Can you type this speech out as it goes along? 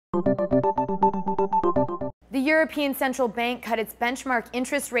The European Central Bank cut its benchmark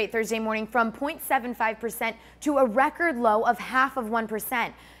interest rate Thursday morning from 0.75% to a record low of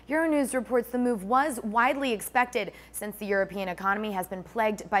 0.5%. Euronews reports the move was widely expected since the European economy has been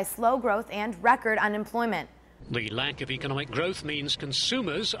plagued by slow growth and record unemployment. The lack of economic growth means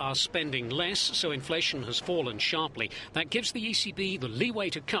consumers are spending less, so inflation has fallen sharply. That gives the ECB the leeway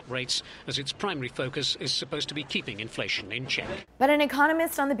to cut rates, as its primary focus is supposed to be keeping inflation in check. But an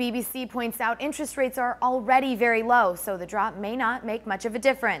economist on the BBC points out interest rates are already very low, so the drop may not make much of a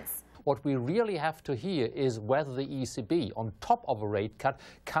difference. What we really have to hear is whether the ECB, on top of a rate cut,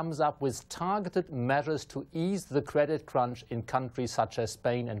 comes up with targeted measures to ease the credit crunch in countries such as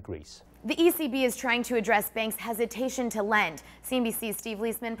Spain and Greece. The ECB is trying to address banks' hesitation to lend. CNBC's Steve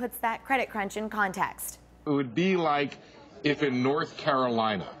Leisman puts that credit crunch in context. It would be like if in North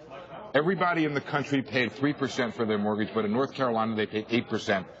Carolina, everybody in the country paid 3% for their mortgage, but in North Carolina they paid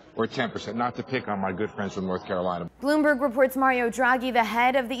 8% or 10%, not to pick on my good friends from North Carolina. Bloomberg reports Mario Draghi, the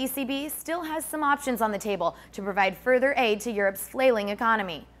head of the ECB, still has some options on the table to provide further aid to Europe's flailing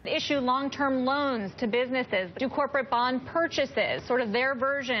economy. Issue long-term loans to businesses, do corporate bond purchases, sort of their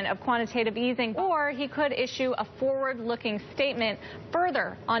version of quantitative easing, or he could issue a forward-looking statement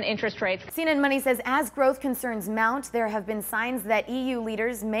further on interest rates. CNN Money says as growth concerns mount, there have been signs that EU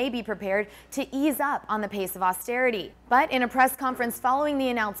leaders may be prepared to ease up on the pace of austerity. But in a press conference following the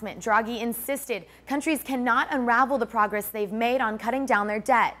announcement, Draghi insisted countries cannot unravel the progress they've made on cutting down their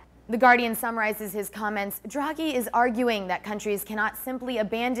debt. The Guardian summarizes his comments. Draghi is arguing that countries cannot simply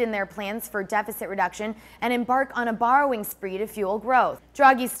abandon their plans for deficit reduction and embark on a borrowing spree to fuel growth.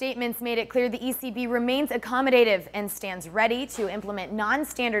 Draghi's statements made it clear the ECB remains accommodative and stands ready to implement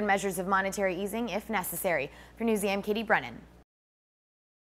non-standard measures of monetary easing if necessary. For Newsy, I'm Katie Brennan.